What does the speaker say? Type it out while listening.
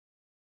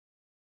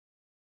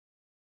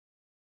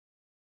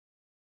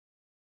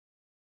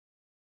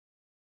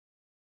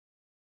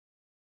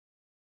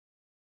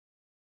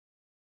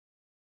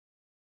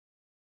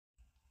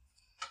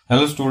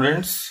Hello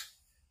students,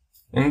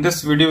 in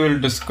this video we will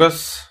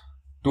discuss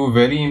two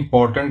very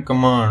important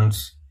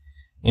commands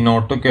in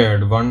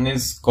AutoCAD. One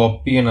is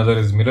copy and other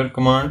is mirror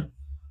command.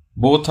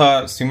 Both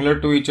are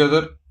similar to each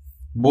other.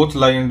 Both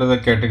lie under the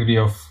category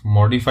of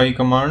modify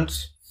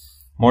commands.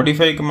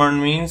 Modify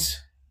command means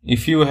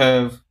if you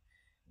have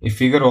a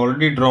figure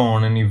already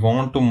drawn and you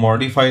want to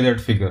modify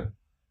that figure.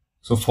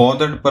 So for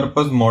that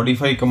purpose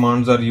modify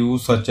commands are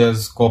used, such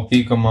as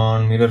copy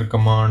command, mirror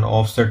command,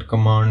 offset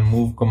command,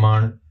 move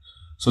command.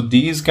 So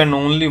these can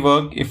only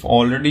work if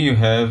already you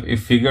have a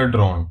figure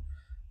drawn.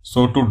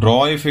 So to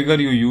draw a figure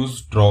you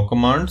use draw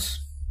commands,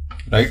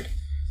 right?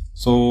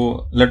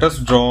 So let us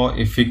draw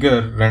a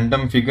figure,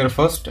 random figure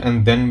first,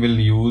 and then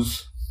we'll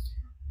use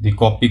the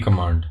copy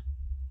command.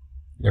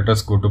 Let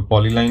us go to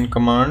polyline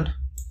command.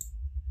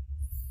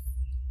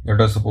 Let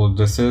us suppose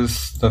this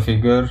is the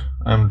figure.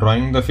 I am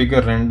drawing the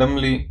figure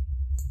randomly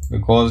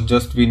because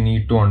just we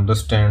need to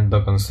understand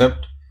the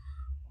concept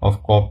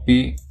of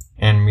copy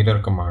and mirror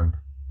command.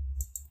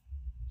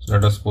 So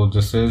let us suppose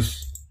this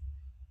is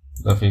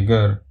the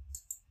figure.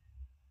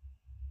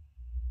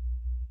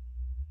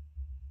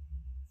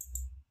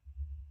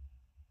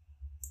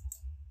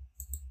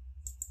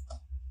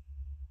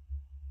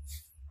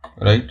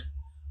 Right.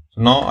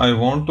 So now I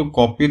want to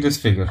copy this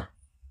figure.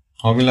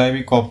 How will I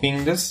be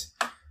copying this?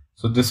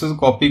 So this is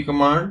copy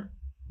command.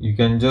 You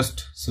can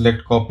just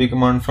select copy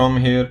command from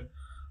here,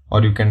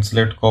 or you can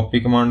select copy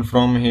command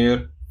from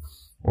here.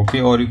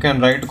 Okay, or you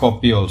can write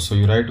copy also.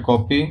 You write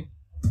copy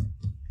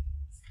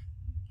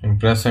and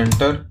press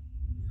enter.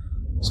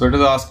 So it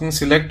is asking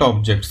select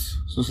objects.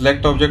 So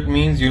select object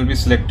means you will be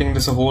selecting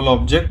this whole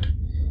object.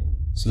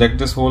 Select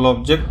this whole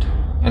object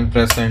and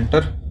press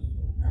enter.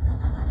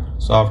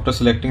 So after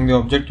selecting the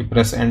object you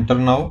press enter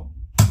now.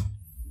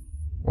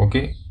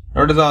 Okay.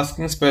 Now it is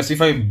asking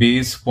specify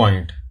base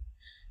point.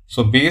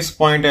 So base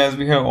point, as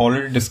we have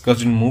already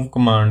discussed in move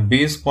command,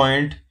 base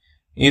point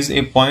is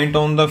a point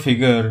on the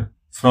figure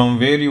from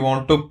where you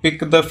want to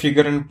pick the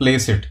figure and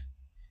place it.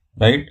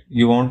 Right,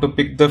 you want to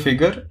pick the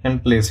figure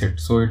and place it.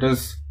 So it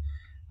is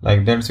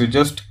like that. So you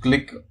just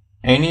click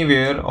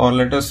anywhere, or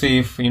let us say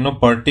if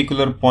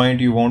particular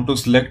point you want to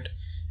select,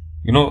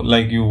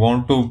 like you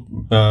want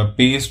to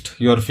paste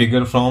your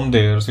figure from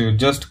there. So you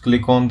just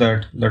click on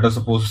that. Let us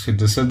suppose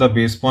this is the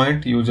base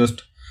point. You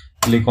just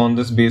click on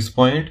this base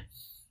point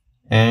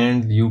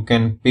and you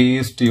can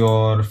paste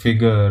your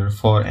figure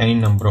for any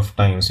number of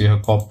times. So you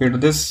have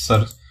copied this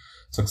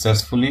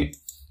successfully,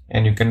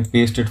 and you can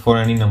paste it for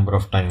any number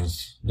of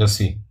times. Just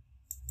see.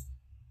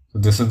 So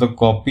this is the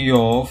copy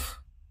of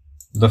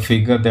the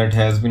figure that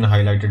has been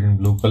highlighted in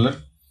blue color,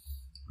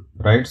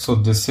 right? So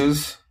this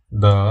is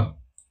the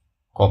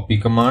copy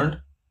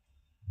command.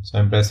 So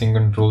I'm pressing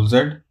Ctrl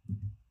Z.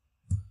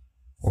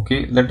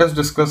 Okay, let us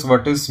discuss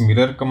what is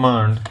mirror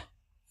command.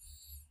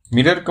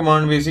 Mirror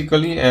command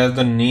basically, as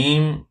the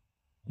name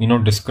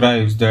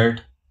describes,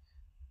 that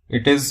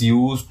it is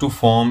used to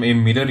form a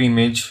mirror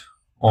image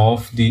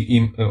of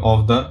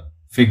the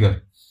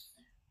figure,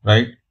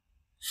 right?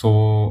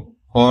 So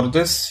for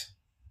this,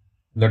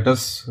 let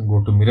us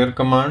go to mirror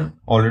command.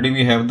 Already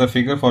we have the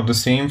figure. For the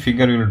same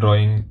figure we'll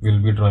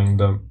be drawing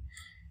the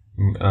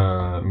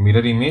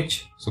mirror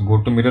image. So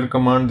go to mirror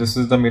command. This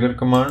is the mirror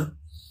command.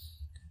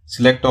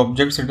 Select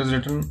objects, it is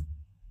written.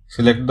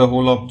 Select the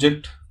whole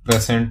object,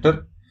 press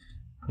enter.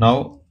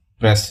 Now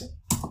press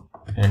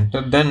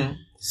enter, then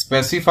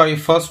specify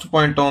first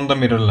point on the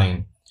mirror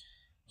line.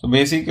 So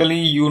basically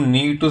you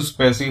need to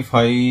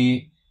specify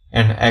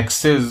an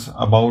axis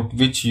about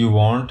which you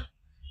want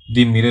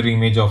the mirror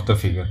image of the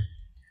figure.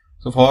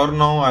 So for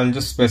now I'll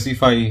just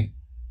specify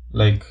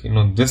like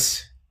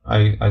this.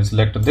 I'll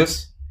select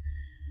this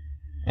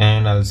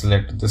and I'll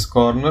select this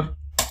corner.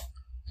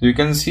 So you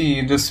can see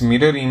this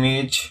mirror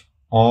image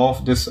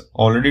of this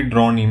already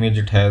drawn image.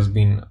 It has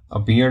been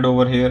appeared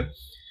over here.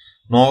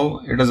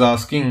 Now it is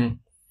asking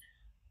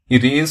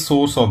erase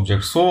source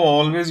object. So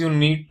always you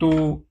need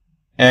to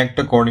act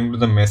according to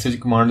the message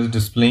command is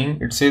displaying.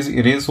 It says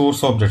erase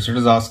source objects. It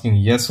is asking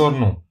yes or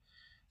no.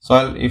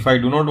 So if I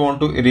do not want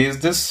to erase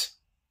this,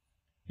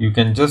 you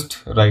can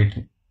just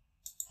write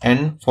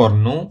N for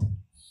no.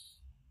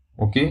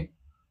 Okay.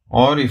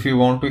 Or if you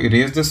want to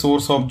erase the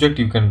source object,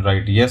 you can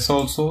write yes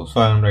also. So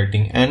I am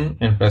writing N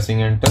and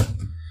pressing enter.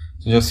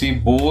 So just see,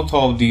 both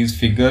of these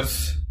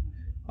figures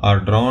are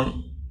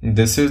drawn.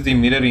 This is the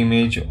mirror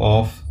image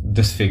of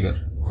this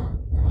figure,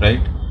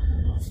 right?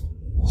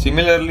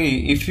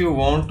 Similarly, if you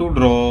want to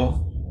draw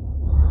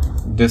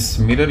this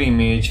mirror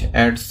image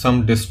at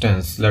some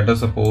distance, let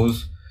us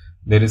suppose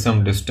there is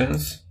some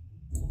distance,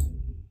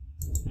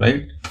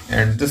 right?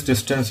 At this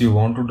distance you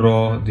want to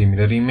draw the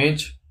mirror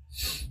image.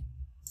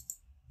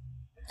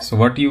 So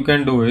what you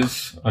can do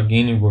is,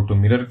 again you go to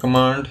mirror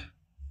command,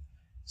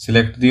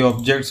 select the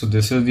object. So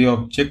this is the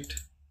object,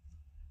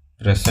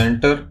 press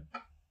enter,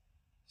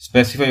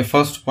 specify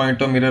first point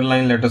of mirror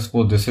line. Let us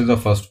suppose this is the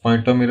first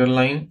point of mirror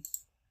line,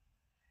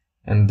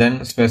 and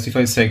then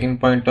specify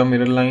second point of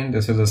mirror line.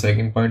 This is the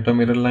second point of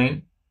mirror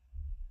line.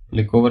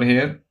 Click over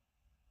here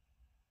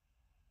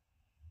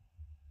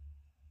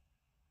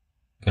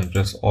You can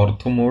press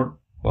ortho mode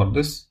for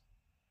this,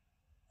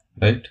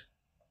 right?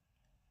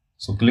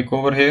 So click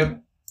over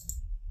here.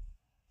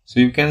 So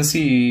you can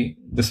see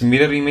this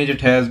mirror image, it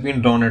has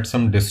been drawn at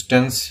some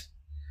distance,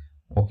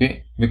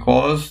 okay,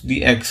 because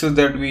the axis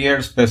that we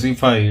had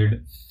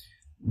specified,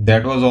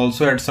 that was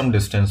also at some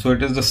distance. So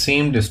it is the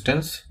same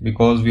distance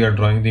because we are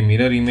drawing the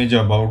mirror image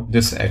about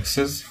this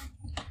axis,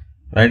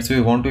 right? So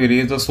we want to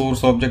erase the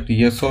source object,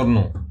 yes or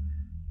no.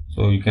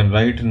 So you can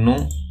write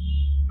no.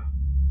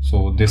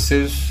 So this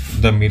is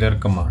the mirror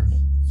command.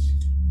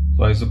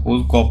 So I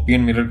suppose copy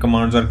and mirror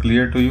commands are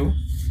clear to you.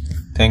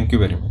 Thank you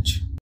very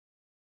much.